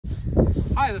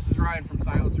Hi, this is Ryan from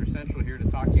Silencer Central here to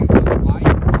talk to you about why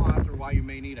you want or why you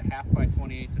may need a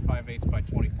 1/2x28 to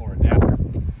 5/8x24 adapter.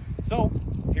 So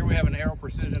here we have an Aero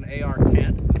Precision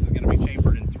AR10. This is going to be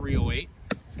chambered in 308.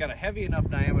 It's got a heavy enough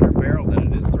diameter barrel that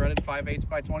it is threaded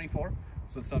 5/8x24.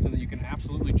 So it's something that you can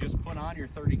absolutely just put on your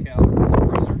 30 cal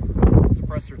suppressor. The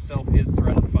suppressor itself is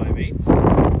threaded 5/8.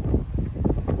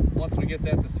 Once we get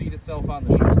that to seat itself on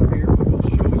the shoulder here, we will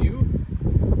show you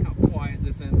how quiet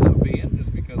this ends up being,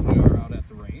 just because we are out at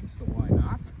the range, so why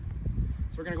not?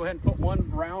 So we're going to go ahead and put one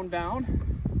round down,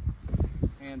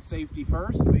 and safety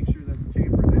first, make sure that the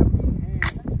chamber is empty, and we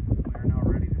are now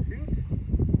ready to shoot.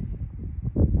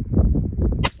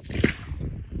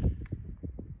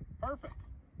 Perfect.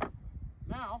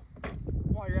 Now,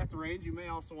 while you're at the range, you may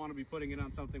also want to be putting it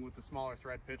on something with the smaller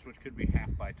thread pitch, which could be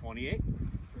 1/2x28.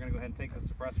 We're going to go ahead and take the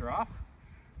suppressor off.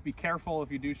 Be careful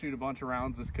if you do shoot a bunch of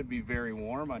rounds. This could be very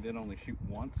warm. I did only shoot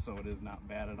once, so it is not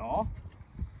bad at all.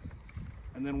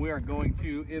 And then we are going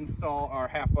to install our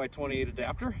 1/2x28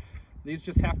 adapter. These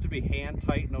just have to be hand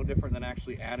tight, no different than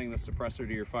actually adding the suppressor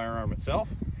to your firearm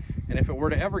itself. And if it were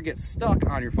to ever get stuck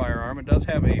on your firearm, it does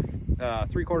have a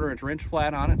 3/4 inch wrench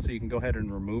flat on it, so you can go ahead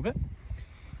and remove it.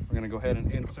 We're going to go ahead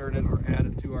and insert it or add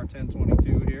it to our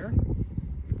 1022 here.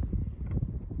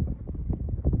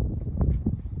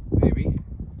 Maybe.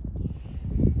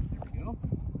 There we go.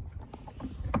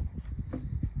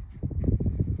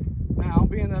 Now,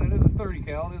 being that it is a 30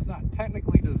 cal, it is not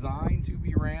technically designed to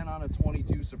be ran on a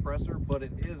 22 suppressor, but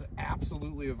it is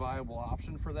absolutely a viable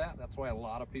option for that. That's why a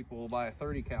lot of people will buy a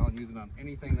 30 cal and use it on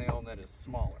anything they own that is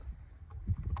smaller.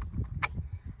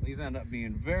 These end up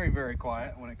being very, very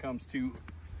quiet when it comes to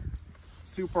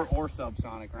super or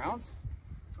subsonic rounds.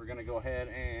 We're going to go ahead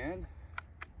and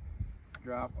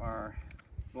drop our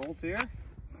bolt here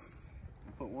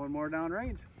and put one more down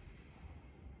range.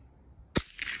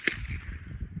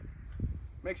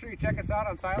 Make sure you check us out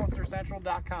on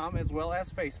silencercentral.com as well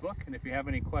as Facebook, and if you have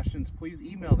any questions, please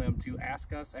email them to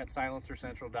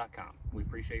askus@silencercentral.com. We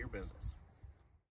appreciate your business.